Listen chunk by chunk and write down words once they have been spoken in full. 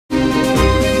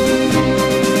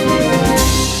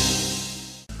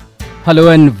Hello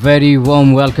and very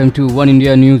warm welcome to One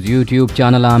India News YouTube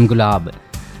channel. I'm Gulab.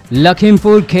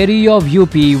 Lakhimpur Kheri of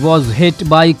UP was hit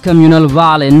by communal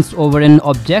violence over an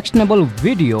objectionable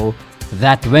video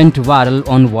that went viral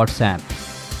on WhatsApp.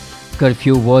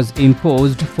 Curfew was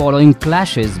imposed following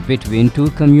clashes between two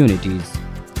communities.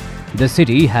 The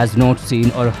city has not seen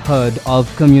or heard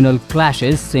of communal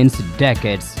clashes since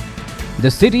decades. The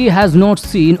city has not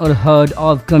seen or heard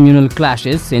of communal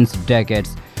clashes since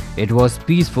decades. It was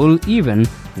peaceful even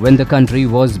when the country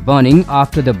was burning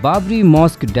after the Babri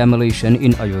Mosque demolition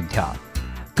in Ayodhya.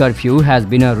 Curfew has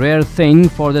been a rare thing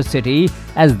for the city,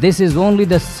 as this is only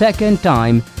the second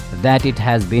time that it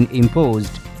has been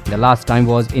imposed. The last time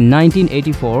was in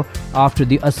 1984 after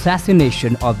the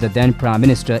assassination of the then Prime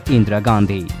Minister Indira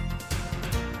Gandhi.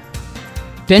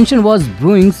 Tension was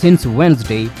brewing since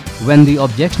Wednesday when the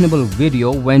objectionable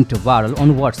video went viral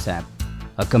on WhatsApp.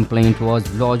 A complaint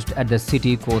was lodged at the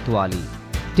city Kotwali.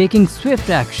 Taking swift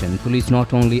action, police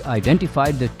not only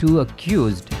identified the two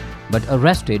accused but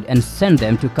arrested and sent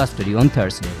them to custody on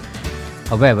Thursday.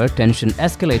 However, tension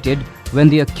escalated when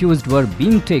the accused were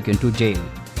being taken to jail.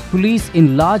 Police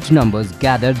in large numbers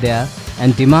gathered there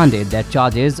and demanded that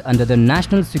charges under the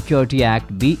National Security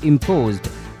Act be imposed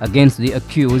against the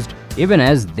accused, even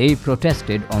as they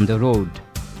protested on the road.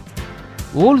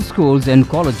 All schools and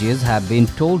colleges have been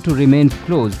told to remain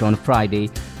closed on Friday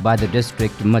by the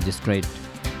district magistrate.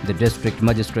 The district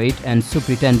magistrate and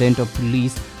superintendent of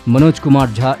police Manoj Kumar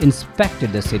Jha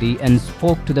inspected the city and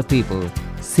spoke to the people,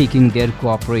 seeking their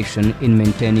cooperation in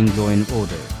maintaining law and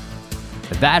order.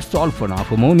 That's all for now.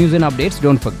 For more news and updates,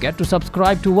 don't forget to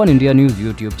subscribe to One India News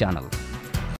YouTube channel.